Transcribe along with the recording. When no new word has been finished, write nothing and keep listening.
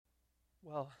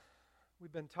Well,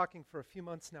 we've been talking for a few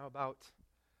months now about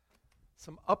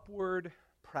some upward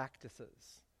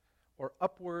practices or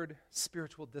upward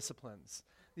spiritual disciplines.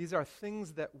 These are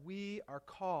things that we are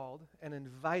called and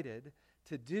invited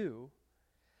to do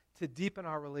to deepen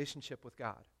our relationship with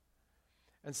God.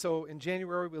 And so in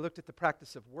January, we looked at the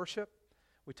practice of worship.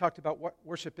 We talked about what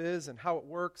worship is and how it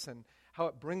works and how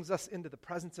it brings us into the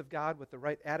presence of God with the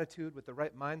right attitude, with the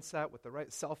right mindset, with the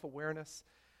right self-awareness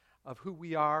of who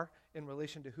we are in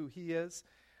relation to who He is.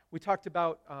 We talked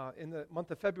about, in the month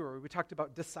of February, we talked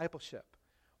about discipleship.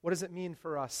 What does it mean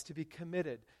for us to be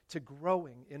committed to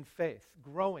growing in faith,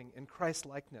 growing in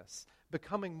Christ-likeness,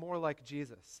 becoming more like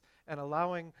Jesus, and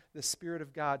allowing the Spirit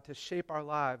of God to shape our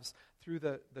lives through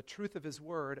the truth of His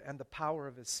Word and the power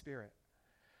of His Spirit?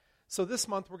 So this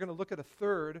month, we're going to look at a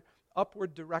third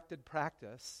upward-directed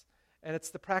practice, and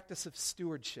it's the practice of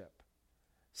stewardship.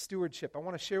 Stewardship. I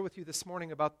want to share with you this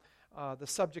morning about the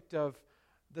subject of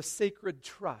the sacred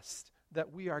trust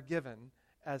that we are given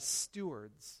as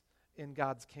stewards in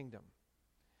God's kingdom.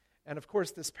 And of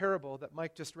course, this parable that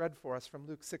Mike just read for us from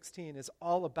Luke 16 is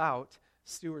all about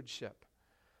stewardship.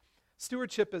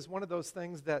 Stewardship is one of those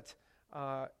things that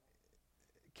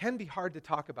can be hard to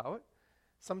talk about.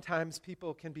 Sometimes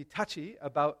people can be touchy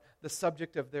about the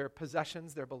subject of their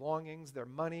possessions, their belongings, their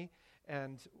money,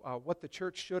 and what the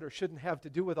church should or shouldn't have to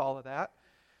do with all of that.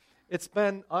 It's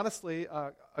been, honestly,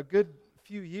 a good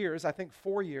few years, I think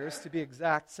 4 years to be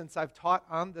exact, since I've taught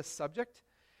on this subject.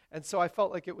 And so I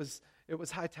felt like it was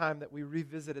high time that we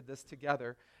revisited this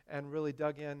together and really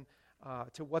dug in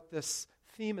to what this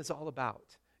theme is all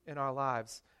about in our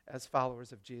lives as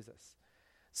followers of Jesus.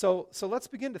 So let's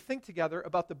begin to think together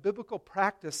about the biblical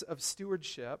practice of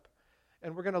stewardship.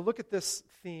 And we're going to look at this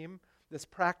theme, this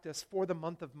practice, for the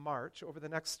month of March over the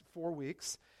next 4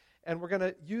 weeks. And we're going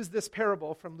to use this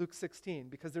parable from Luke 16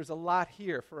 because there's a lot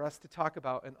here for us to talk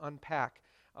about and unpack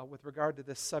with regard to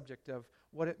this subject of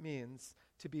what it means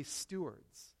to be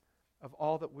stewards of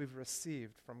all that we've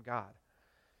received from God.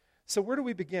 So where do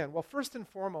we begin? Well, first and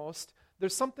foremost,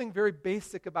 there's something very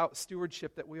basic about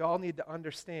stewardship that we all need to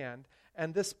understand.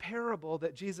 And this parable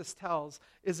that Jesus tells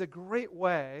is a great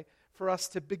way for us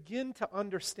to begin to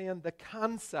understand the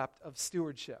concept of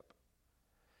stewardship.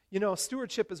 You know,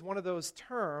 stewardship is one of those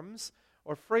terms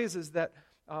or phrases that,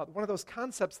 one of those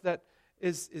concepts that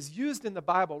is used in the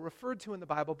Bible, referred to in the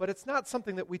Bible, but it's not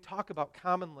something that we talk about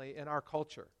commonly in our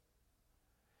culture.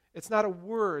 It's not a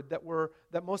word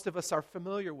that most of us are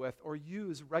familiar with or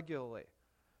use regularly.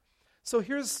 So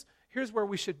here's where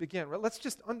we should begin. Right? Let's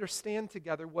just understand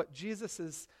together what Jesus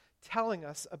is telling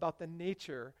us about the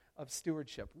nature of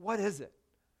stewardship. What is it?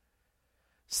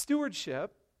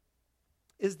 Stewardship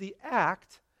is the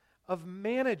act of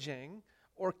managing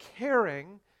or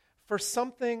caring for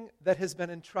something that has been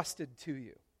entrusted to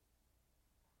you.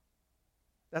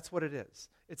 That's what it is.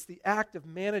 It's the act of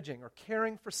managing or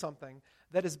caring for something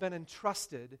that has been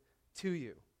entrusted to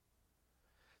you.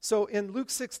 So in Luke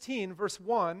 16, verse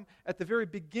 1, at the very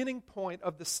beginning point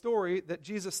of the story that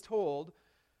Jesus told,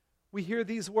 we hear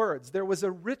these words. There was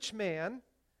a rich man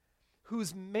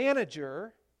whose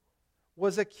manager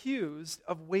was accused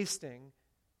of wasting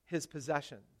his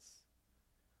possessions.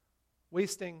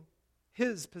 Wasting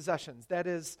his possessions, that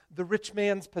is, the rich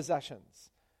man's possessions.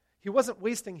 He wasn't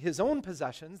wasting his own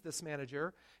possessions, this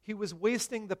manager. He was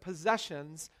wasting the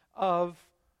possessions of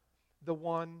the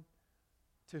one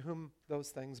to whom those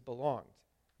things belonged,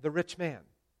 the rich man.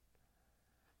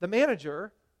 The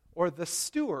manager, or the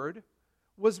steward,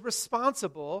 was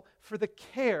responsible for the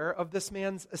care of this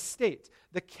man's estate,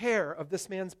 the care of this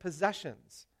man's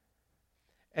possessions.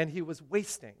 And he was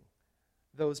wasting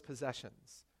those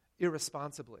possessions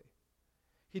irresponsibly.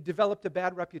 He developed a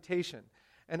bad reputation,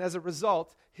 and as a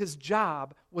result, his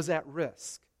job was at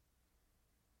risk.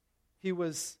 He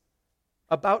was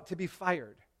about to be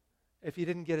fired if he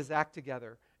didn't get his act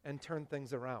together and turn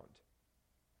things around.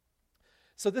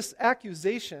 So this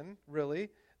accusation, really,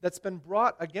 that's been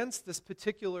brought against this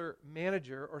particular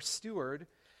manager or steward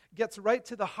gets right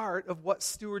to the heart of what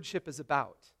stewardship is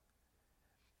about.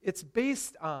 It's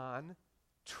based on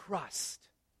trust.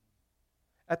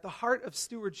 At the heart of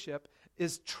stewardship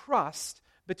is trust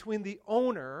between the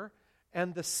owner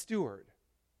and the steward.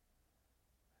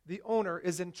 The owner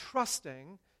is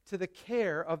entrusting to the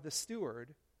care of the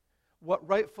steward what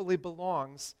rightfully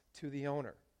belongs to the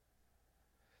owner.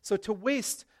 So to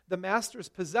waste the master's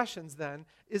possessions, then,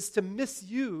 is to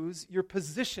misuse your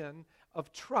position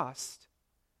of trust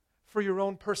for your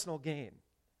own personal gain.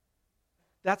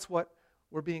 That's what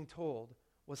we're being told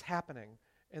was happening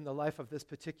in the life of this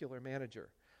particular manager.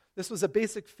 This was a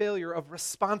basic failure of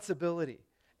responsibility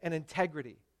and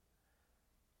integrity.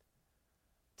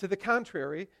 To the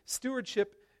contrary,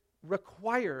 stewardship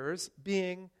requires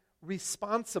being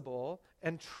responsible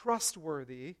and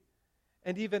trustworthy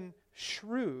and even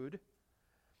shrewd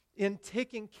in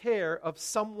taking care of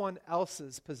someone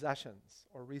else's possessions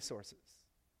or resources.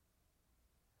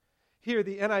 Here,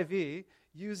 the NIV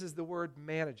uses the word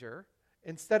manager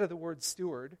instead of the word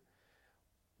steward.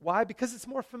 Why? Because it's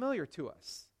more familiar to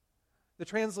us. The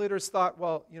translators thought,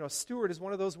 well, steward is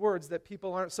one of those words that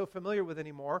people aren't so familiar with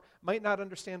anymore, might not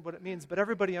understand what it means, but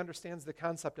everybody understands the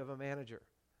concept of a manager.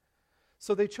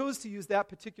 So they chose to use that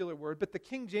particular word, but the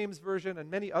King James Version and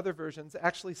many other versions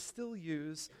actually still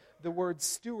use the word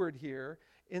steward here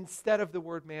instead of the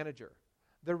word manager.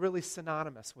 They're really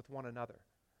synonymous with one another.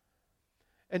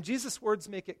 And Jesus' words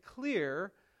make it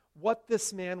clear what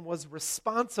this man was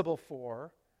responsible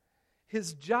for.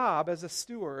 His job as a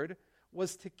steward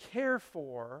was to care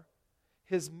for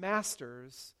his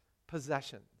master's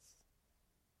possessions.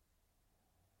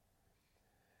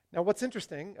 Now, what's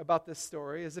interesting about this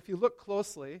story is if you look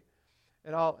closely,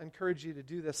 and I'll encourage you to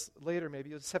do this later maybe,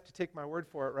 you'll just have to take my word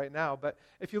for it right now, but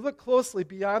if you look closely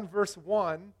beyond verse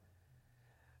 1,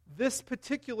 this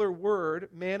particular word,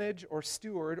 manage or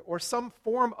steward, or some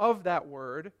form of that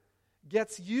word,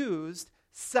 gets used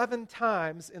 7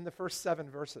 times in the first 7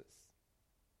 verses.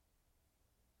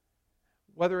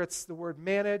 Whether it's the word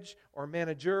manage or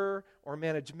manager or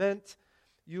management,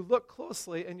 you look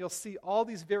closely and you'll see all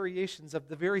these variations of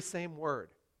the very same word.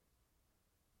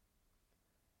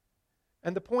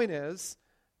 And the point is,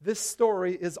 this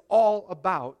story is all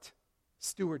about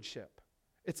stewardship.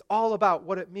 It's all about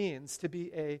what it means to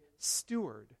be a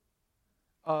steward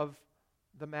of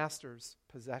the master's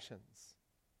possessions.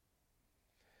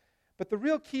 But the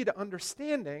real key to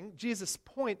understanding Jesus'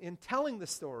 point in telling the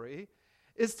story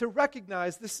is to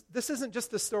recognize this isn't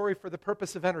just a story for the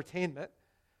purpose of entertainment.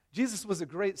 Jesus was a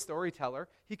great storyteller.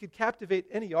 He could captivate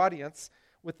any audience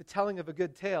with the telling of a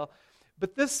good tale.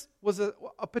 But this was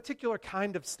a particular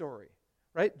kind of story,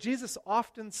 right? Jesus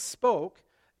often spoke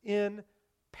in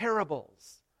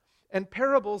parables. And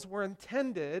parables were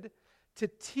intended to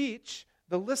teach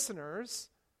the listeners,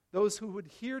 those who would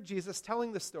hear Jesus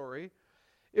telling the story,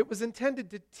 it was intended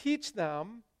to teach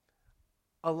them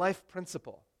a life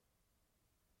principle.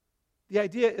 The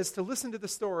idea is to listen to the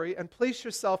story and place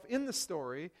yourself in the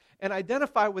story and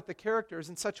identify with the characters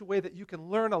in such a way that you can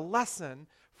learn a lesson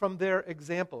from their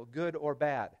example, good or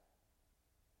bad.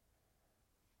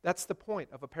 That's the point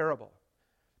of a parable.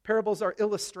 Parables are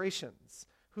illustrations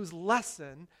whose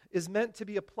lesson is meant to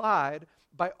be applied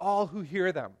by all who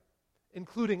hear them,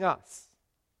 including us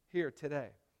here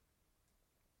today.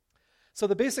 So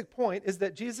the basic point is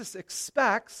that Jesus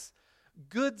expects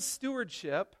good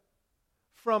stewardship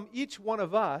from each one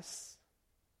of us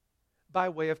by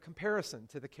way of comparison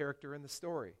to the character in the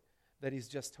story that he's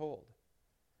just told.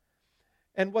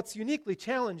 And what's uniquely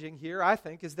challenging here, I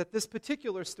think, is that this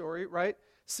particular story, right,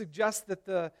 suggests that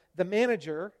the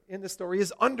manager in the story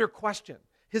is under question.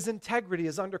 His integrity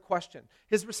is under question.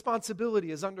 His responsibility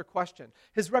is under question.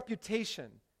 His reputation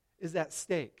is at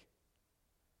stake.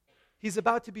 He's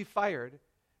about to be fired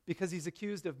because he's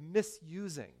accused of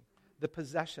misusing the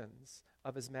possessions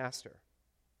of his master.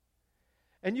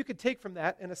 And you could take from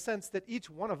that, in a sense, that each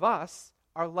one of us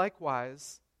are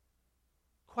likewise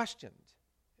questioned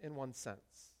in one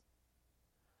sense.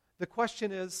 The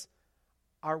question is,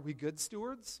 are we good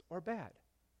stewards or bad?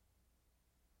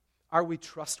 Are we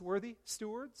trustworthy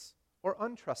stewards or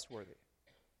untrustworthy?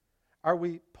 Are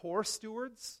we poor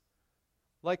stewards,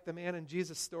 like the man in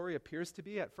Jesus' story appears to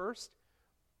be at first?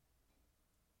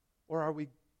 Or are we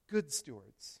good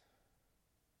stewards?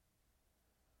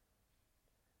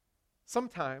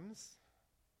 Sometimes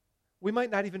we might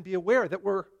not even be aware that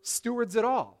we're stewards at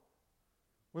all.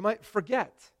 We might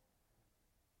forget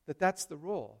that that's the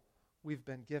role we've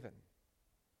been given,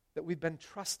 that we've been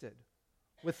trusted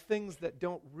with things that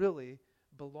don't really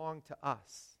belong to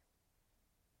us.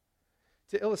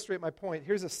 To illustrate my point,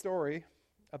 here's a story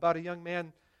about a young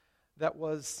man that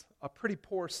was a pretty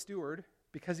poor steward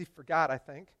because he forgot, I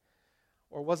think,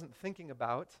 or wasn't thinking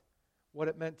about what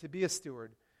it meant to be a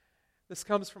steward. This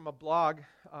comes from a blog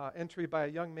entry by a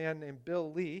young man named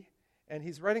Bill Lee, and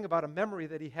he's writing about a memory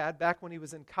that he had back when he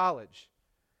was in college.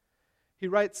 He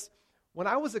writes, "When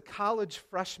I was a college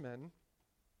freshman,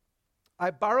 I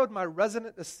borrowed my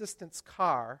resident assistant's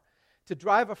car to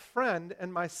drive a friend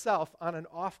and myself on an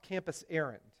off-campus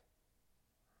errand.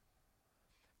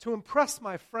 To impress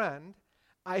my friend,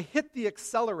 I hit the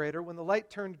accelerator when the light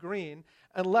turned green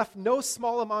and left no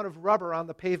small amount of rubber on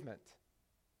the pavement.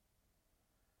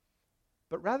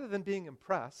 But rather than being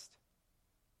impressed,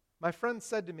 my friend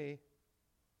said to me,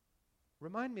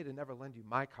 'Remind me to never lend you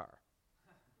my car.'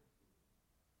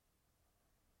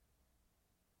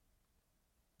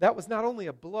 That was not only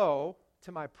a blow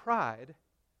to my pride,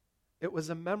 it was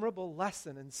a memorable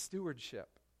lesson in stewardship.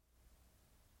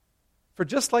 For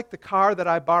just like the car that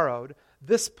I borrowed,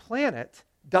 this planet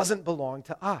doesn't belong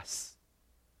to us.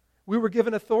 We were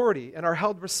given authority and are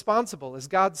held responsible as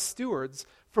God's stewards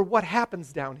for what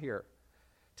happens down here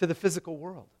to the physical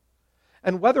world.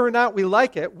 And whether or not we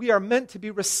like it, we are meant to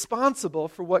be responsible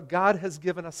for what God has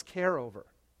given us care over.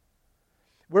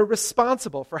 We're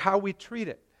responsible for how we treat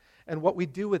it and what we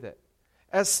do with it.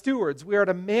 As stewards, we are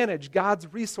to manage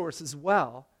God's resources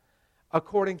well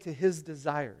according to His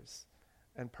desires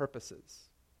and purposes.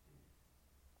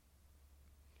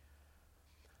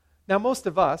 Now, most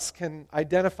of us can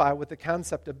identify with the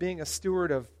concept of being a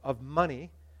steward of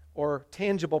money or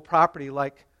tangible property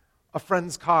like a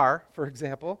friend's car, for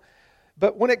example.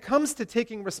 But when it comes to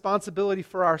taking responsibility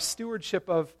for our stewardship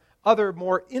of other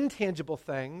more intangible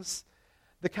things,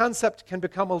 the concept can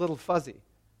become a little fuzzy.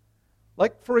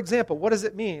 Like, for example, what does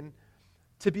it mean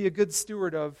to be a good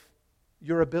steward of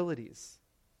your abilities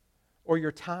or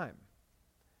your time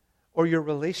or your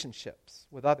relationships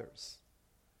with others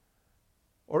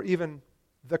or even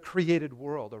the created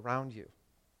world around you?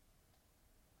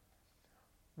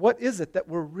 What is it that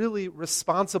we're really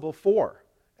responsible for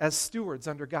as stewards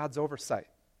under God's oversight?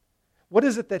 What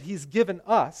is it that He's given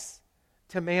us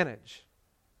to manage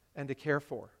and to care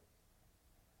for?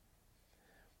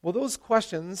 Well, those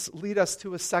questions lead us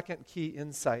to a second key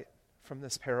insight from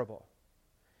this parable.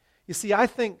 You see, I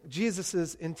think Jesus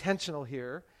is intentional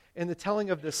here in the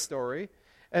telling of this story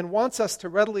and wants us to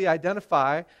readily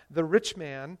identify the rich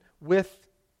man with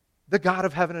the God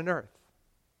of heaven and earth,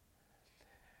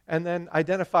 and then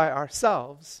identify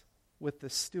ourselves with the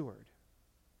steward.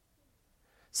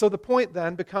 So the point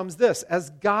then becomes this: as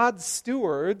God's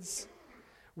stewards,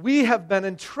 we have been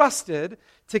entrusted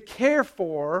to care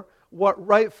for what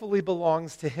rightfully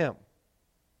belongs to Him.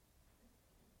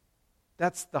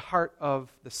 That's the heart of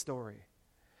the story.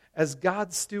 As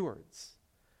God's stewards,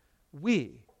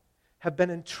 we have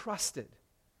been entrusted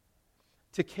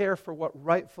to care for what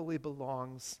rightfully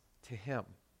belongs to Him.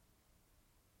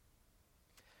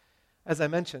 As I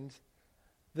mentioned,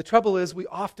 the trouble is we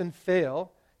often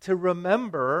fail to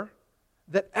remember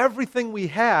that everything we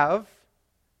have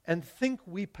and think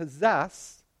we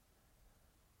possess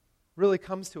really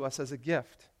comes to us as a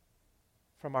gift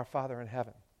from our Father in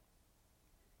heaven.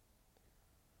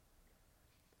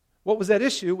 What was at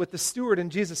issue with the steward in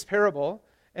Jesus' parable,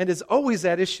 and is always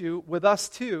at issue with us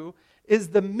too, is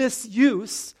the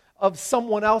misuse of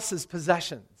someone else's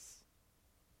possessions.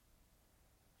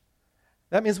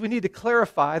 That means we need to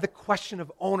clarify the question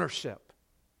of ownership.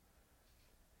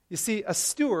 You see, a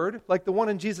steward, like the one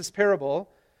in Jesus' parable,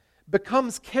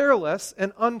 becomes careless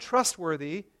and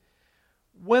untrustworthy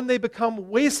when they become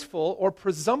wasteful or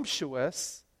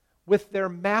presumptuous with their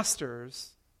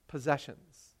master's possessions.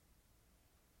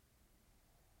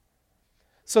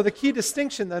 So the key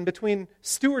distinction then between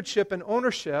stewardship and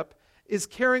ownership is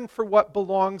caring for what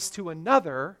belongs to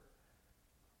another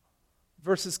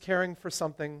versus caring for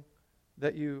something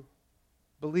that you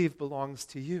believe belongs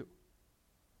to you.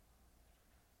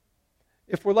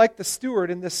 If we're like the steward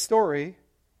in this story,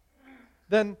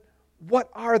 then what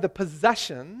are the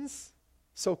possessions,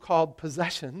 so-called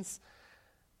possessions,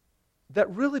 that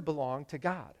really belong to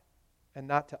God and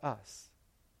not to us?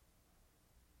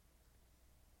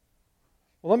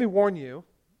 Well, let me warn you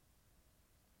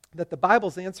that the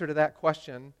Bible's answer to that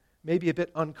question may be a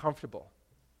bit uncomfortable.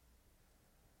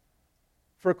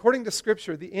 For according to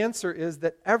Scripture, the answer is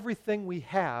that everything we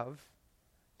have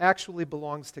actually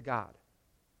belongs to God.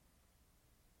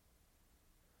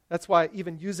 That's why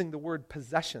even using the word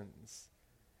possessions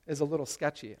is a little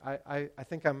sketchy. I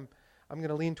think I'm going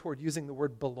to lean toward using the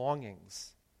word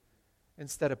belongings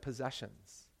instead of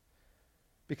possessions,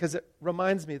 because it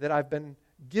reminds me that I've been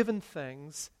given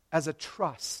things as a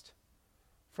trust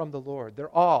from the Lord.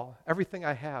 Everything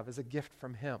I have is a gift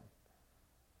from Him.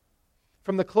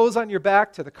 From the clothes on your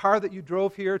back, to the car that you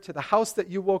drove here, to the house that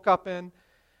you woke up in.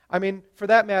 I mean, for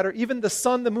that matter, even the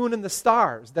sun, the moon, and the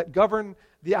stars that govern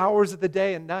the hours of the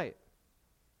day and night,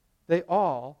 they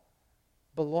all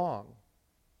belong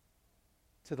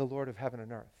to the Lord of heaven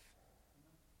and earth.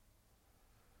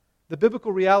 The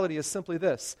biblical reality is simply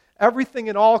this: everything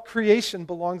in all creation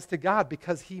belongs to God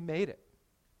because He made it.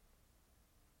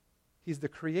 He's the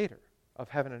creator of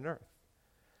heaven and earth.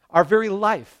 Our very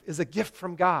life is a gift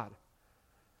from God.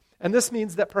 And this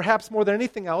means that perhaps more than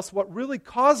anything else, what really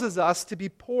causes us to be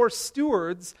poor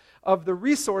stewards of the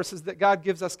resources that God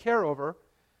gives us care over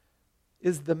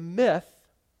is the myth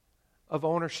of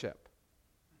ownership.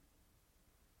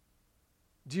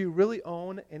 Do you really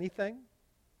own anything?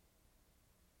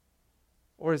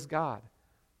 Or is God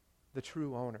the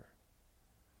true owner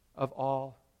of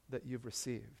all that you've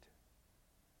received?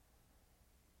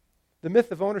 The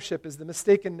myth of ownership is the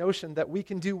mistaken notion that we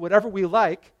can do whatever we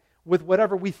like with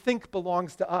whatever we think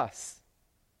belongs to us.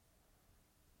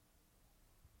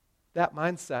 That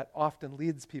mindset often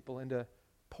leads people into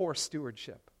poor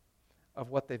stewardship of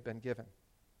what they've been given.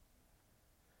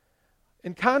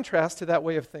 In contrast to that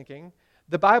way of thinking,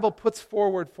 the Bible puts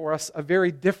forward for us a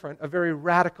very different, a very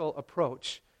radical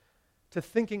approach to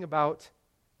thinking about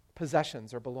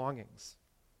possessions or belongings.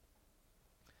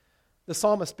 The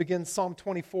psalmist begins Psalm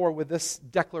 24 with this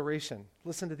declaration.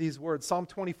 Listen to these words. Psalm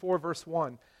 24, verse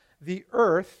 1. The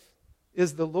earth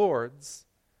is the Lord's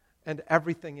and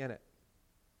everything in it,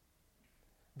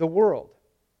 the world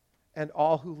and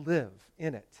all who live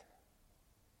in it.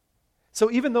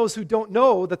 So even those who don't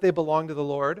know that they belong to the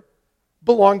Lord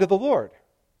belong to the Lord.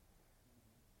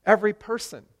 Every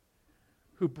person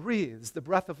who breathes the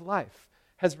breath of life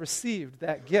has received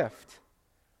that gift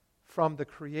from the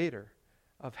Creator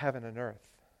of heaven and earth.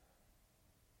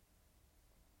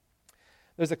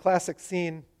 There's a classic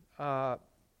scene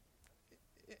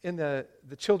in the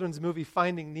children's movie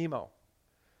Finding Nemo.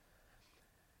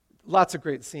 Lots of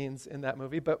great scenes in that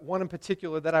movie, but one in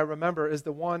particular that I remember is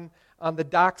the one on the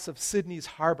docks of Sydney's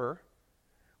harbor,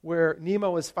 where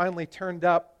Nemo is finally turned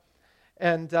up,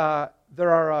 and there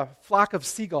are a flock of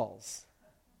seagulls.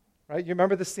 Right? You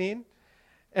remember the scene?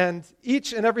 And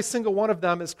each and every single one of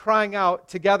them is crying out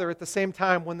together at the same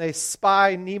time when they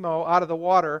spy Nemo out of the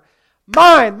water,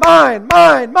 "Mine, mine,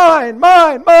 mine, mine,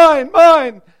 mine, mine,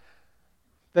 mine."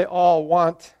 They all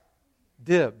want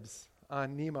dibs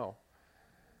on Nemo.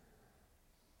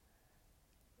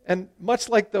 And much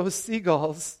like those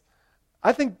seagulls,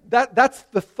 I think that's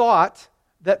the thought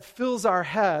that fills our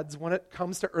heads when it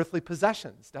comes to earthly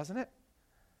possessions, doesn't it?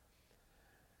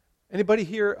 Anybody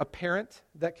here a parent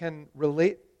that can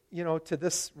relate, to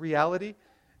this reality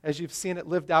as you've seen it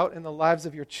lived out in the lives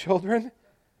of your children?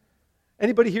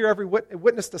 Anybody here ever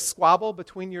witnessed a squabble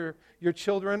between your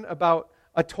children about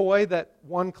a toy that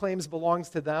one claims belongs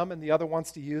to them and the other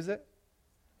wants to use it?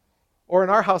 Or in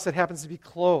our house, it happens to be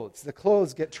clothes. The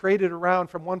clothes get traded around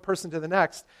from one person to the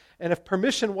next, and if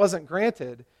permission wasn't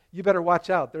granted, you better watch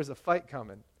out. There's a fight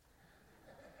coming.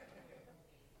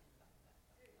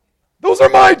 "Those are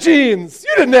my jeans.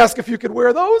 You didn't ask if you could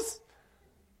wear those."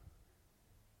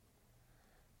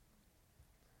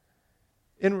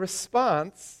 In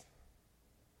response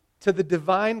to the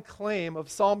divine claim of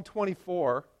Psalm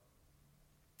 24,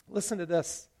 listen to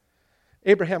this.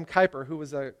 Abraham Kuyper, who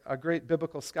was a great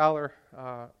biblical scholar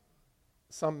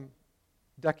some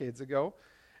decades ago,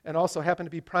 and also happened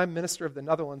to be Prime Minister of the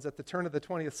Netherlands at the turn of the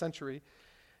 20th century,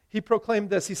 he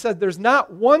proclaimed this. He said, "There's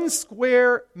not one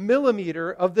square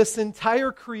millimeter of this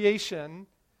entire creation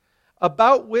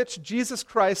about which Jesus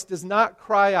Christ does not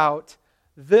cry out,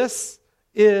 'This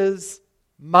is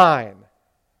mine.'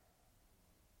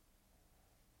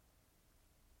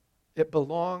 It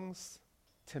belongs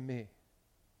to me."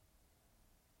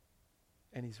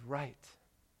 And he's right.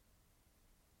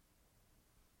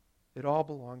 It all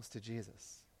belongs to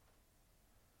Jesus.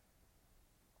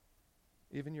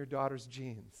 Even your daughter's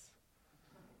jeans.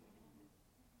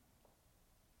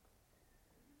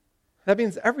 That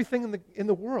means everything in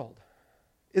the world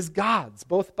is God's,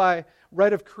 both by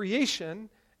right of creation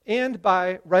and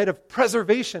by right of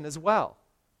preservation as well.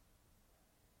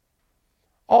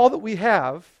 All that we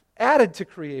have added to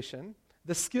creation,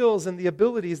 the skills and the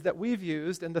abilities that we've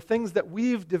used and the things that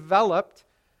we've developed,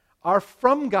 are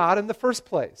from God in the first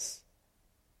place.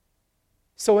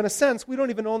 So in a sense, we don't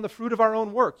even own the fruit of our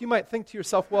own work. You might think to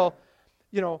yourself, well,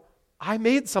 I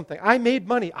made something. I made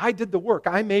money. I did the work.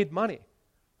 I made money.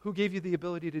 Who gave you the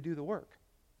ability to do the work?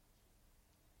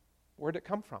 Where did it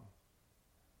come from?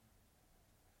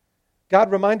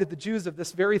 God reminded the Jews of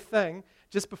this very thing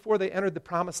just before they entered the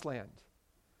Promised Land,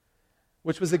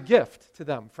 which was a gift to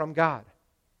them from God.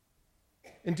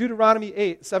 In Deuteronomy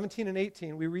 8, 17 and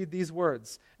 18, we read these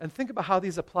words, and think about how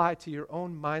these apply to your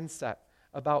own mindset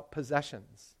about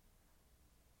possessions.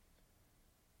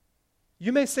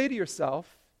 You may say to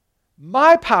yourself,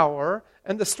 "My power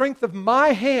and the strength of my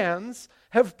hands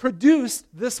have produced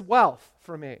this wealth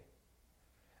for me.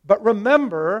 But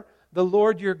remember the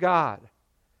Lord your God,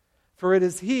 for it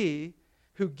is He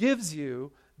who gives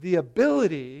you the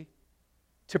ability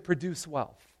to produce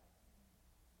wealth."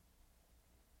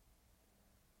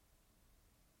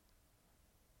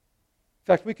 In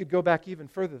fact, we could go back even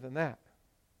further than that.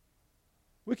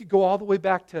 We could go all the way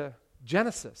back to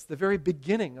Genesis, the very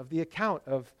beginning of the account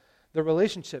of the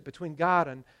relationship between God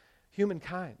and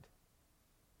humankind.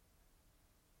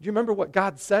 Do you remember what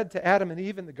God said to Adam and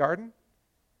Eve in the garden?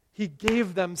 He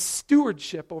gave them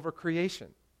stewardship over creation.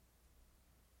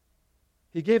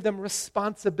 He gave them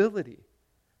responsibility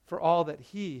for all that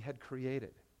He had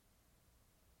created.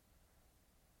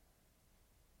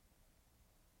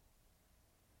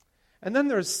 And then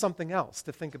there's something else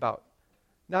to think about.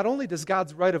 Not only does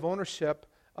God's right of ownership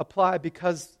apply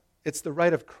because it's the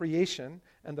right of creation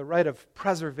and the right of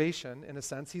preservation, in a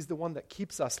sense. He's the one that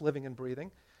keeps us living and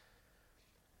breathing.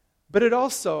 But it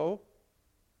also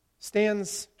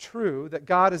stands true that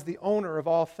God is the owner of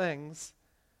all things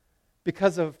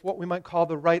because of what we might call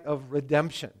the right of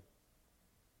redemption.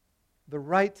 The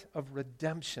right of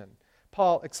redemption.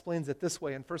 Paul explains it this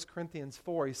way in 1 Corinthians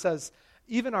 4. He says,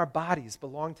 even our bodies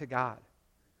belong to God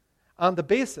on the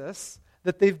basis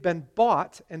that they've been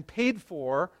bought and paid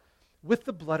for with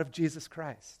the blood of Jesus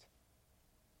Christ.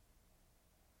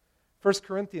 1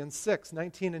 Corinthians 6,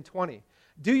 19 and 20.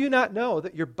 Do you not know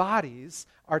that your bodies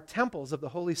are temples of the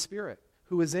Holy Spirit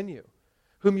who is in you,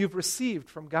 whom you've received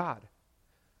from God?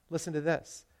 Listen to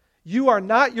this. You are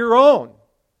not your own.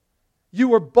 You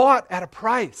were bought at a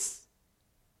price.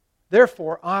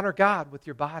 Therefore, honor God with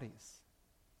your bodies.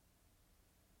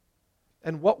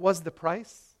 And what was the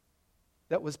price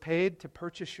that was paid to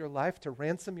purchase your life, to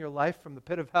ransom your life from the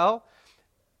pit of hell?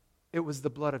 It was the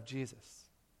blood of Jesus.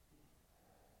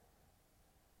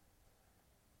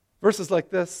 Verses like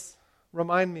this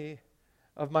remind me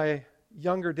of my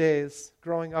younger days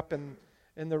growing up in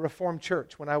the Reformed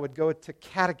Church when I would go to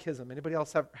catechism. Anybody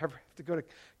else ever have to go to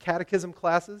catechism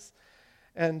classes?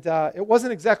 And it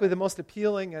wasn't exactly the most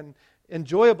appealing and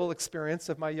enjoyable experience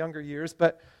of my younger years,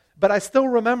 but I still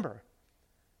remember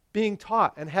being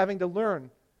taught and having to learn,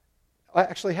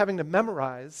 actually having to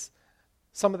memorize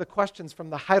some of the questions from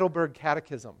the Heidelberg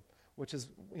Catechism, which is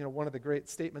one of the great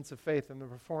statements of faith in the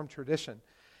Reformed tradition.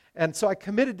 And so I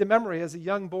committed to memory as a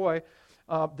young boy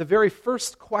the very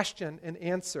first question and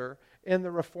answer in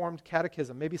the Reformed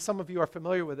Catechism. Maybe some of you are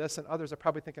familiar with this, and others are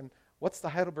probably thinking, what's the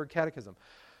Heidelberg Catechism?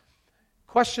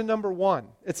 Question number 1.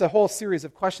 It's a whole series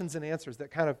of questions and answers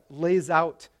that kind of lays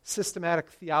out systematic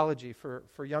theology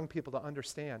for young people to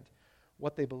understand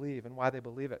what they believe and why they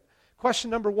believe it. Question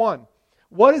number 1.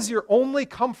 What is your only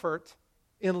comfort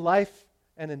in life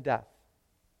and in death?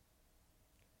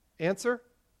 Answer: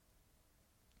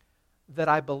 that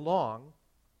I belong,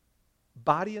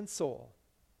 body and soul,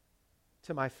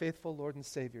 to my faithful Lord and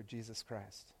Savior, Jesus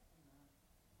Christ.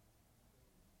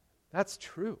 That's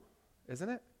true, isn't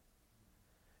it?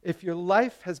 If your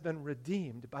life has been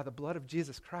redeemed by the blood of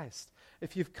Jesus Christ,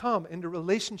 if you've come into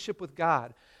relationship with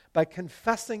God by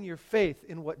confessing your faith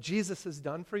in what Jesus has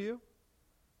done for you,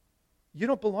 you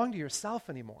don't belong to yourself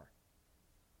anymore.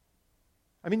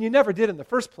 I mean, you never did in the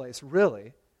first place,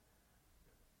 really,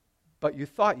 but you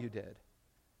thought you did.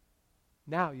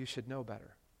 Now you should know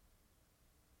better,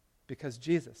 because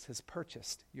Jesus has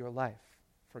purchased your life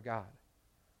for God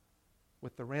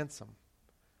with the ransom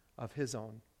of His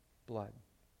own blood.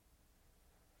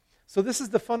 So this is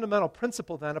the fundamental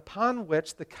principle then upon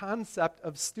which the concept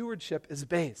of stewardship is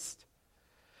based.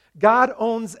 God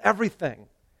owns everything,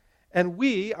 and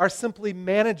we are simply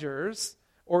managers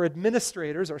or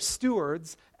administrators or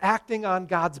stewards acting on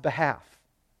God's behalf.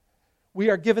 We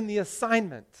are given the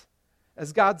assignment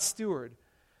as God's steward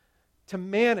to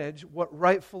manage what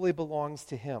rightfully belongs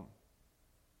to Him.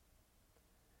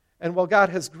 And while God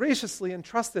has graciously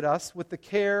entrusted us with the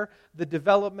care, the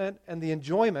development, and the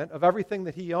enjoyment of everything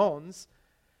that He owns,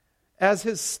 as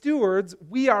His stewards,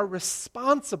 we are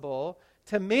responsible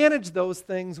to manage those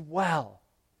things well,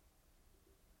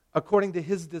 according to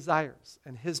His desires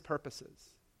and His purposes.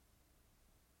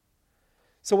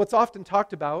 So what's often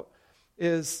talked about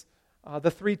is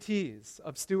the 3 T's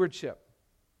of stewardship.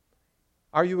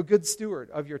 Are you a good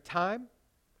steward of your time,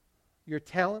 your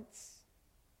talents,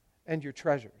 and your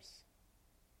treasures?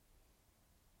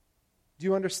 Do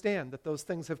you understand that those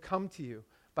things have come to you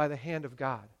by the hand of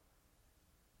God?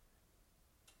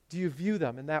 Do you view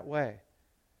them in that way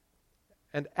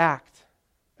and act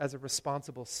as a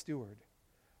responsible steward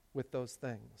with those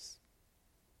things?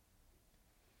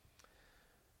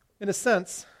 In a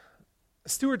sense,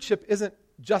 stewardship isn't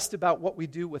just about what we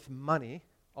do with money,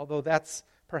 although that's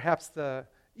perhaps the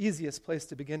easiest place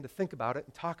to begin to think about it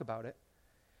and talk about it.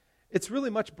 It's really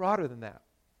much broader than that.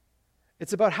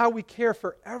 It's about how we care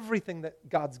for everything that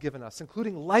God's given us,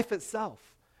 including life itself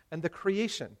and the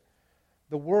creation,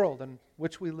 the world in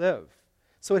which we live.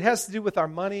 So it has to do with our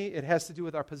money, it has to do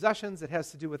with our possessions, it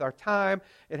has to do with our time,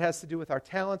 it has to do with our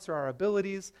talents or our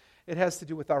abilities, it has to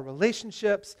do with our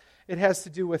relationships, it has to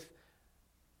do with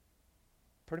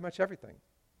pretty much everything.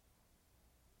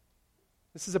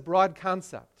 This is a broad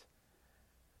concept,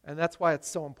 and that's why it's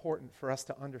so important for us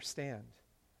to understand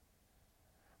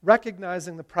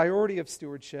recognizing the priority of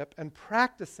stewardship and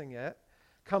practicing it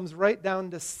comes right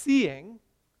down to seeing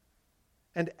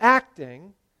and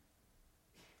acting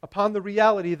upon the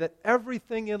reality that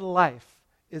everything in life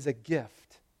is a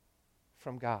gift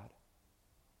from God.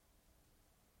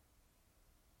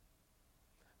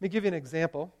 Let me give you an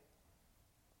example.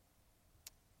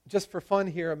 Just for fun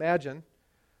here, imagine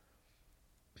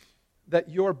that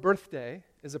your birthday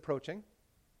is approaching.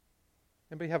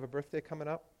 Anybody have a birthday coming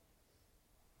up?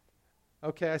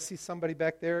 Okay, I see somebody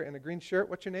back there in a green shirt.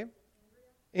 What's your name?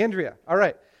 Andrea. All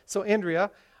right. So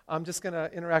Andrea, I'm just going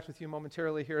to interact with you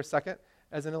momentarily here a second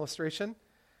as an illustration.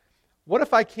 What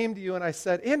if I came to you and I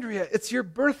said, Andrea, it's your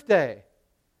birthday.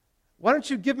 Why don't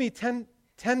you give me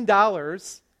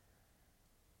 $10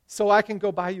 so I can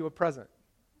go buy you a present?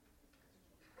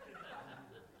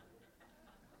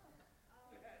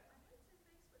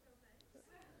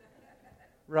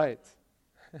 Right.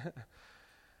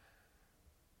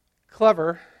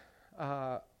 Clever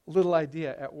little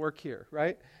idea at work here,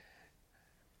 right?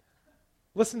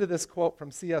 Listen to this quote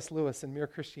from C.S. Lewis in Mere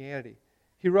Christianity.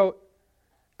 He wrote,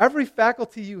 "Every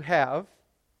faculty you have,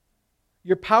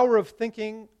 your power of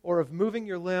thinking or of moving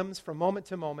your limbs from moment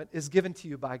to moment is given to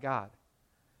you by God.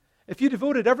 If you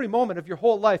devoted every moment of your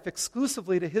whole life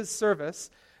exclusively to His service,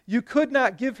 you could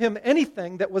not give Him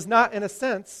anything that was not, in a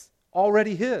sense,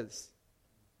 already His.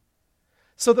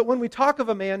 So that when we talk of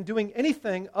a man doing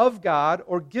anything of God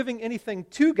or giving anything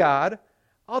to God,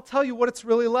 I'll tell you what it's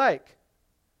really like.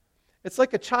 It's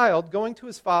like a child going to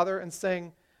his father and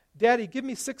saying, 'Daddy, give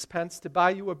me 6 pence to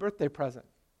buy you a birthday present.'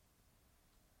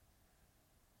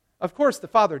 Of course, the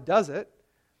father does it,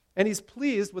 and he's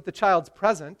pleased with the child's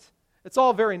present. It's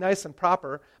all very nice and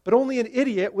proper, but only an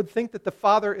idiot would think that the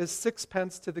father is 6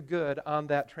 pence to the good on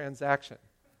that transaction."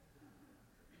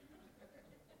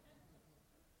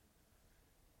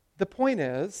 The point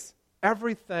is,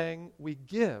 everything we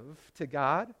give to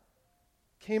God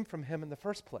came from Him in the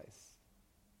first place.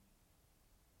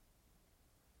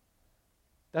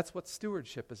 That's what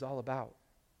stewardship is all about.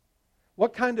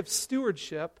 What kind of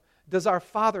stewardship does our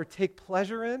Father take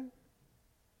pleasure in?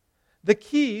 The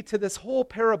key to this whole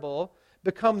parable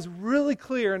becomes really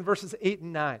clear in verses 8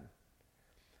 and 9.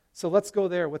 So let's go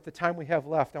there with the time we have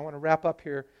left. I want to wrap up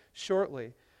here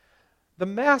shortly. The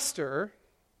master,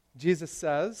 Jesus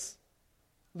says,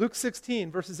 Luke 16,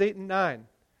 verses 8 and 9,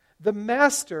 the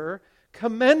master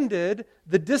commended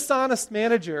the dishonest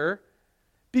manager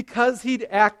because he'd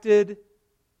acted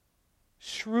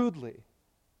shrewdly.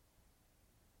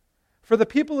 For the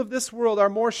people of this world are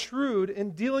more shrewd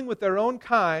in dealing with their own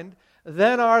kind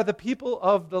than are the people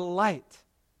of the light.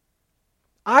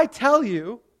 I tell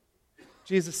you,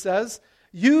 Jesus says,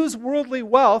 use worldly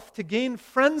wealth to gain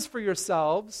friends for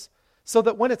yourselves, so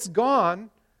that when it's gone,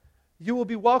 you will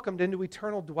be welcomed into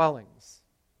eternal dwellings.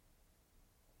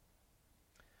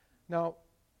 Now,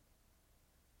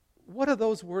 what do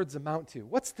those words amount to?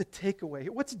 What's the takeaway?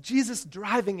 What's Jesus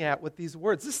driving at with these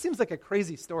words? This seems like a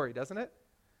crazy story, doesn't it?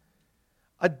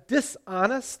 A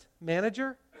dishonest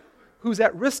manager who's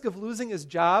at risk of losing his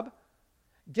job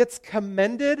gets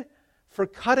commended for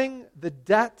cutting the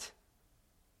debt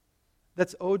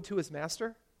that's owed to his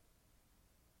master?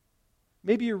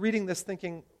 Maybe you're reading this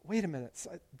thinking, wait a minute,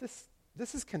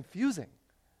 this is confusing.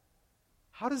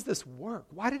 How does this work?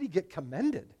 Why did he get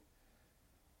commended?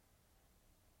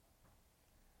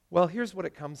 Well, here's what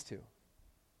it comes to.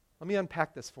 Let me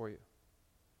unpack this for you.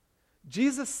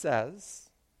 Jesus says,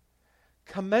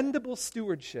 commendable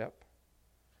stewardship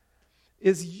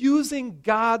is using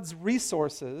God's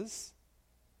resources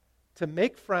to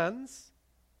make friends,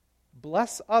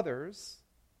 bless others,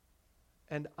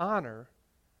 and honor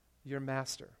your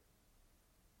master.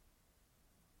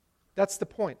 That's the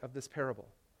point of this parable.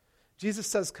 Jesus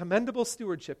says commendable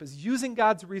stewardship is using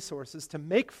God's resources to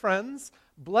make friends,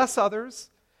 bless others,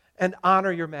 and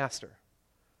honor your master.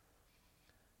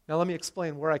 Now let me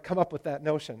explain where I come up with that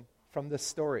notion from this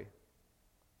story.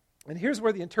 And here's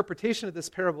where the interpretation of this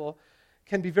parable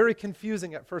can be very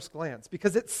confusing at first glance,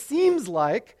 because it seems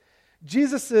like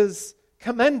Jesus is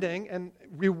commending and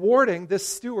rewarding this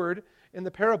steward in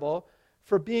the parable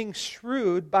for being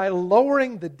shrewd by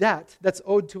lowering the debt that's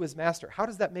owed to his master. How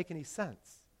does that make any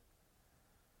sense?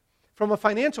 From a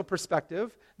financial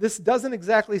perspective, this doesn't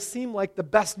exactly seem like the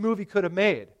best move he could have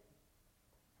made.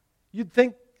 You'd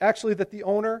think, actually, that the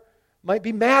owner might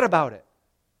be mad about it.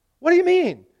 What do you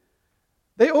mean?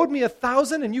 They owed me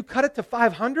 1,000 and you cut it to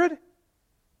 500?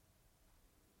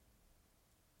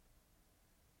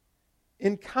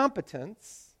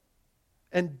 Incompetence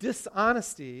and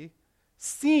dishonesty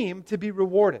seem to be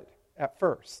rewarded at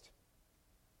first.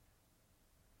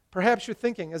 Perhaps you're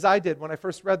thinking, as I did when I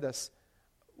first read this,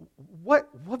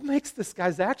 what makes this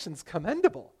guy's actions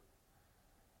commendable?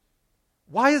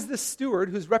 Why is this steward,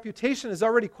 whose reputation is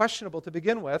already questionable to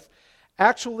begin with,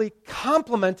 actually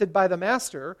complimented by the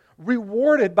master,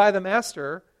 rewarded by the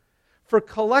master, for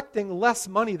collecting less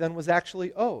money than was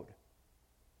actually owed?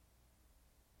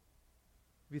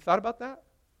 Have you thought about that?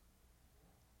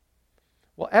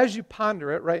 Well, as you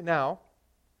ponder it right now,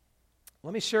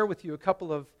 let me share with you a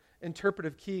couple of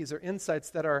interpretive keys or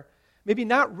insights that are maybe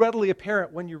not readily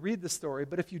apparent when you read the story,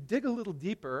 but if you dig a little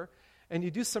deeper and you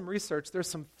do some research, there's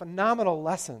some phenomenal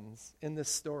lessons in this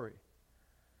story.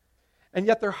 And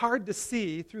yet they're hard to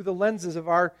see through the lenses of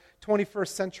our 21st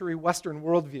century Western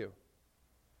worldview.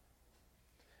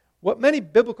 What many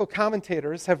biblical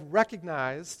commentators have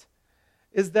recognized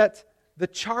is that the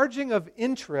charging of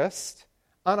interest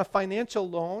on a financial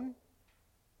loan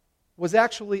was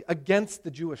actually against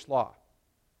the Jewish law.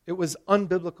 It was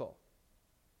unbiblical.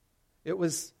 It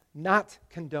was not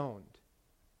condoned.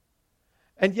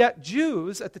 And yet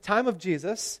Jews at the time of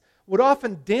Jesus would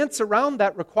often dance around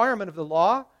that requirement of the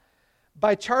law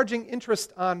by charging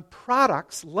interest on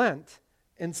products lent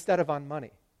instead of on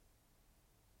money.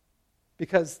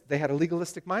 Because they had a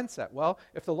legalistic mindset. Well,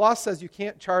 if the law says you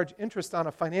can't charge interest on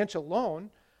a financial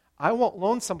loan, I won't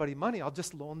loan somebody money, I'll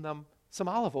just loan them some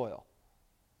olive oil.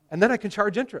 And then I can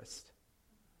charge interest.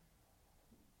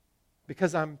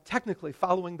 Because I'm technically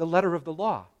following the letter of the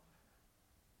law,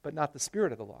 but not the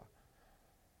spirit of the law.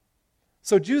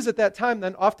 So Jews at that time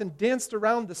then often danced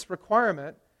around this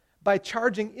requirement by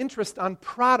charging interest on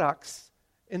products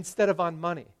instead of on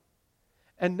money.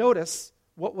 And notice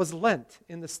what was lent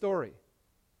in the story.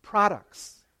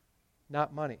 Products,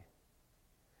 not money.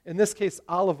 In this case,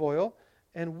 olive oil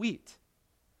and wheat.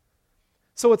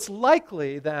 So it's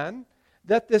likely then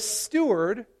that this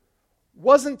steward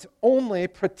wasn't only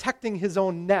protecting his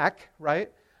own neck,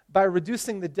 right, by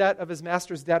reducing the debt of his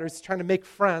master's debtors, trying to make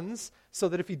friends so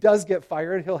that if he does get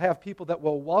fired, he'll have people that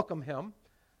will welcome him.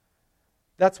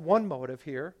 That's one motive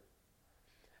here.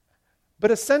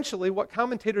 But essentially, what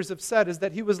commentators have said is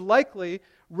that he was likely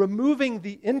removing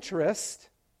the interest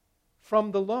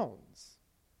from the loans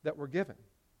that were given.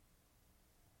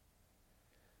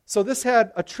 So this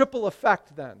had a triple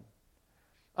effect then.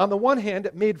 On the one hand,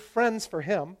 it made friends for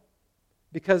him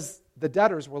because the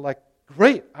debtors were like,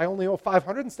 great, I only owe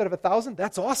 $500 instead of $1,000.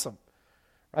 That's awesome,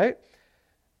 right?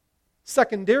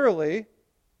 Secondarily,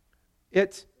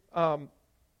 it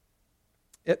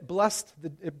blessed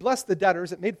the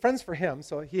debtors. It made friends for him,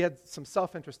 so he had some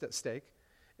self-interest at stake.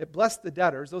 It blessed the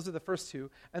debtors. Those are the first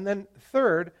two. And then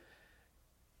third,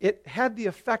 it had the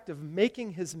effect of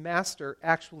making his master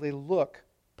actually look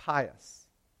pious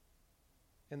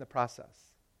in the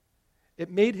process. It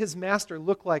made his master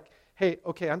look like, hey,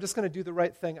 okay, I'm just going to do the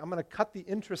right thing. I'm going to cut the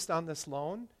interest on this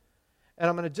loan, and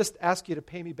I'm going to just ask you to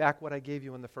pay me back what I gave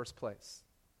you in the first place,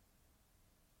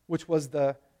 which was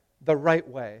the right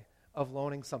way of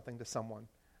loaning something to someone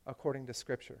according to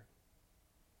Scripture.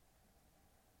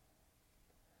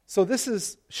 So this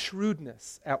is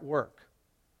shrewdness at work.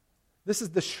 This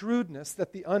is the shrewdness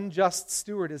that the unjust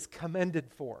steward is commended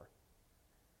for.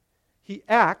 He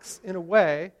acts in a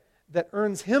way that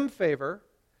earns him favor,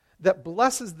 that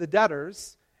blesses the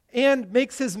debtors, and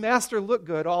makes his master look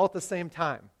good all at the same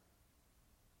time.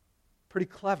 Pretty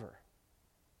clever,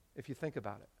 if you think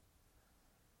about it.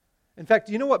 In fact,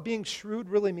 do you know what being shrewd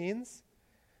really means?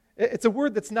 It's a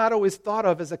word that's not always thought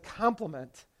of as a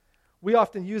compliment. We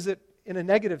often use it in a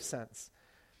negative sense.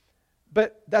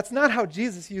 But that's not how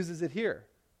Jesus uses it here.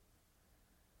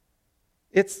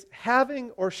 It's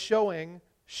having or showing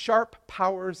sharp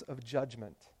powers of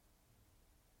judgment.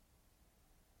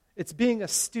 It's being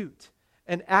astute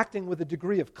and acting with a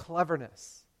degree of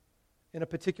cleverness in a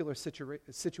particular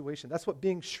situation. That's what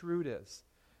being shrewd is.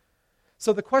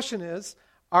 So the question is,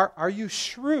 are you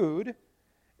shrewd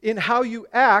in how you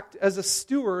act as a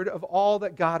steward of all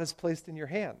that God has placed in your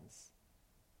hands?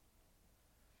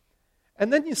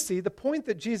 And then you see the point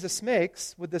that Jesus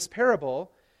makes with this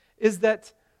parable is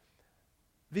that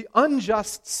the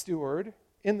unjust steward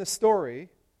in the story,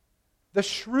 the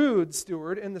shrewd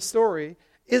steward in the story,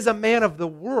 is a man of the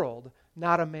world,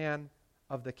 not a man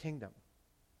of the kingdom.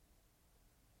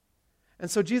 And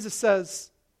so Jesus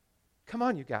says, come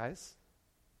on, you guys.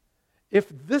 If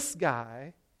this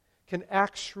guy can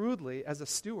act shrewdly as a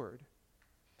steward,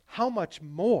 how much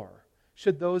more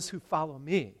should those who follow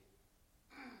me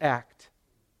act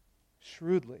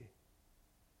shrewdly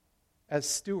as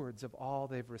stewards of all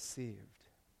they've received?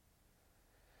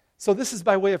 So this is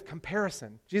by way of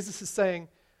comparison. Jesus is saying,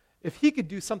 if he could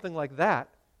do something like that,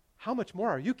 how much more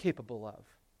are you capable of?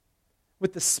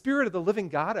 With the Spirit of the living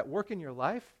God at work in your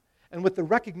life, and with the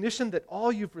recognition that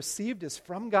all you've received is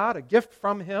from God, a gift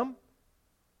from Him,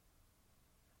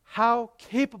 how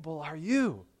capable are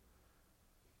you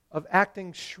of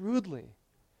acting shrewdly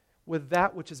with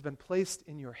that which has been placed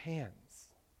in your hands?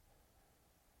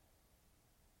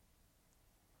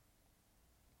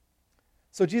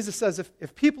 So Jesus says,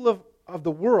 if people of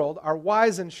the world are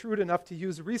wise and shrewd enough to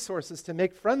use resources to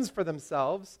make friends for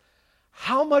themselves,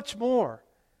 how much more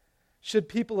should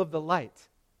people of the light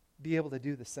be able to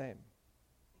do the same?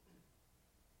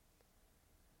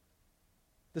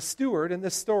 The steward in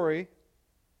this story,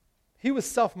 he was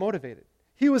self-motivated.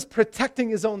 He was protecting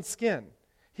his own skin.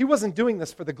 He wasn't doing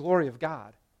this for the glory of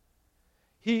God.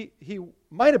 He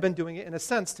might have been doing it in a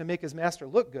sense to make his master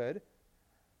look good,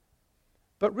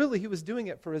 but really he was doing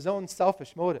it for his own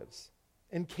selfish motives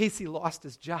in case he lost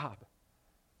his job.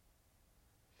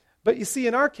 But you see,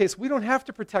 in our case, we don't have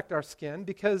to protect our skin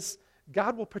because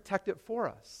God will protect it for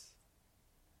us.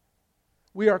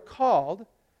 We are called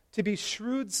to be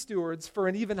shrewd stewards for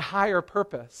an even higher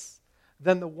purpose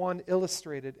than the one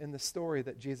illustrated in the story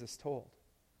that Jesus told.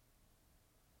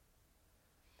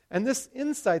 And this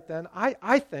insight then,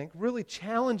 I think, really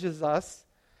challenges us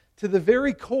to the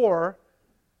very core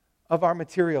of our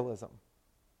materialism.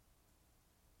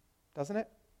 Doesn't it?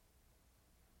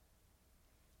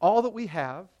 All that we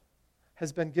have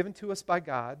has been given to us by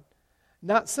God,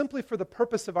 not simply for the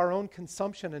purpose of our own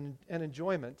consumption and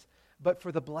enjoyment, but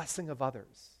for the blessing of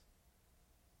others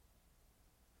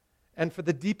and for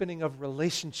the deepening of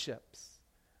relationships,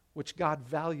 which God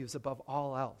values above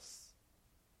all else.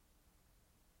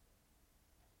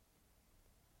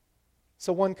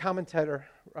 So one commentator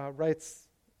writes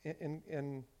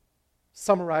in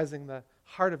summarizing the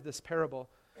heart of this parable,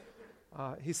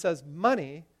 he says,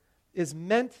 money is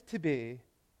meant to be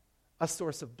a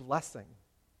source of blessing.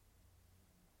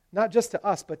 Not just to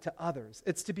us, but to others.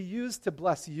 It's to be used to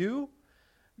bless you,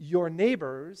 your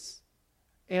neighbors,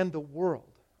 and the world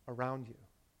around you.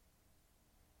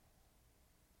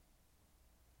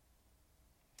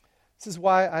 This is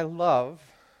why I love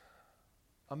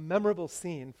a memorable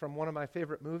scene from one of my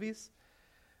favorite movies.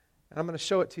 And I'm going to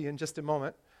show it to you in just a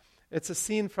moment. It's a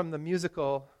scene from the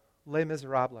musical Les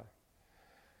Miserables,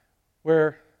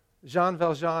 where Jean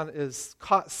Valjean is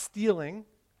caught stealing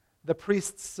the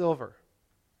priest's silver.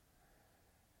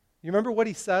 You remember what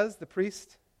he says, the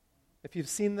priest? If you've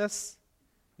seen this,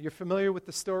 you're familiar with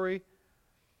the story.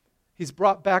 He's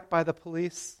brought back by the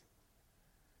police,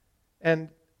 and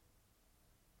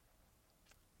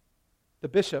the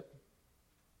bishop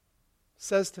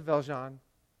says to Valjean,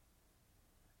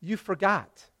 "You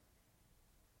forgot.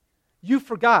 You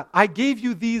forgot. I gave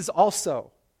you these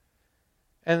also."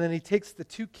 And then he takes the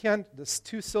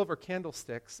two silver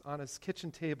candlesticks on his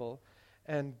kitchen table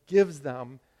and gives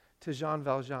them to Jean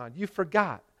Valjean. "You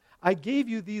forgot. I gave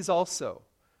you these also.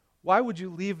 Why would you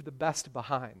leave the best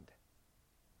behind?"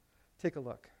 Take a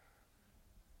look.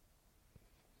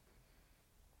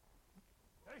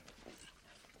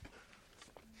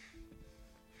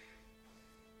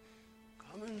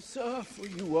 Come and sir, for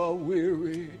you are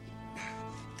weary,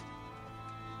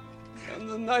 and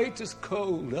the night is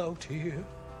cold out here.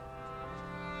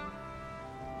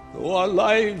 Though our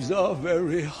lives are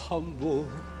very humble,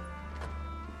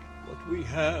 what we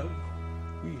have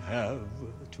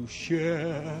to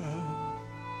share.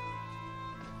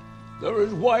 There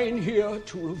is wine here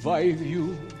to revive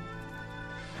you.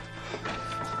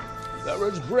 There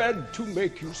is bread to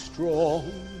make you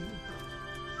strong.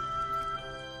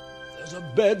 There's a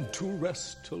bed to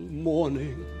rest till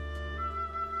morning.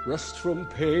 Rest from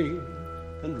pain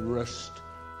and rest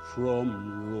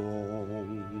from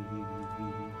wrong.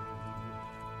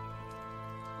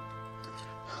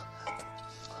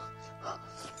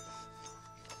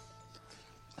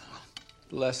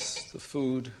 Bless the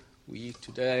food we eat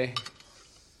today.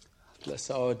 Bless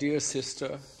our dear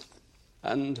sister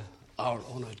and our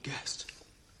honored guest.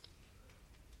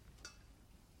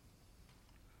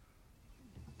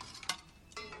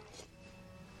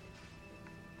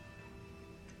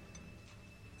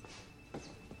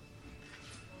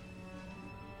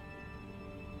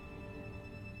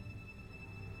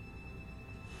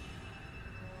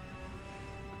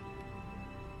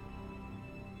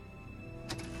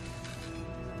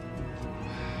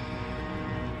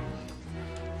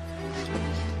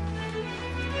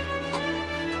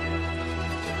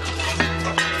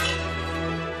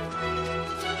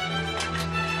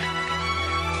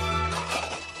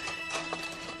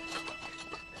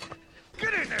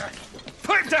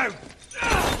 Down!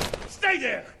 Stay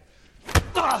there!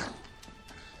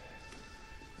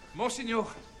 Monsignor,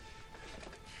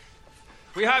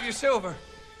 we have your silver.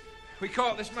 We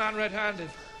caught this man red-handed.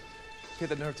 Get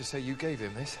the nerve to say you gave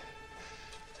him this.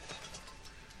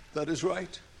 That is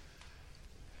right.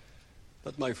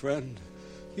 But my friend,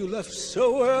 you left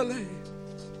so early.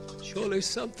 Surely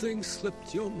something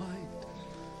slipped your mind.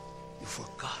 You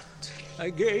forgot. I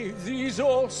gave these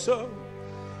also.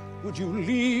 Would you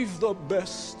leave the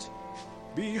best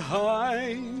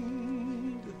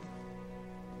behind?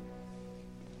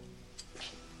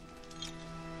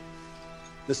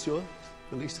 Monsieur,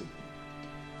 release him.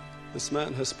 This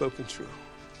man has spoken true.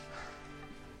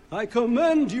 I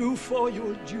commend you for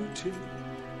your duty.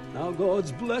 Now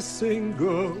God's blessing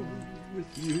go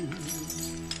with you.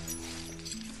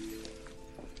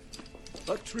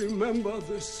 But remember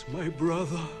this, my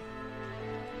brother.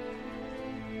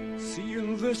 See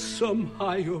in this some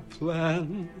higher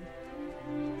plan.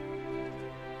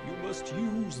 You must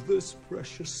use this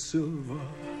precious silver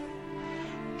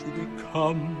to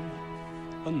become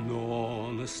an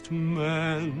honest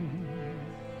man.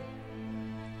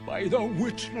 By the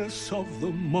witness of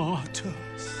the martyrs,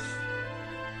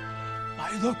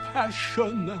 by the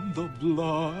passion and the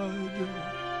blood,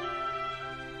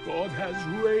 God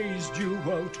has raised you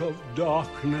out of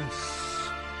darkness.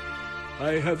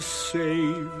 I have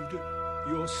saved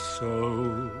your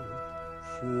soul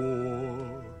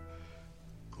for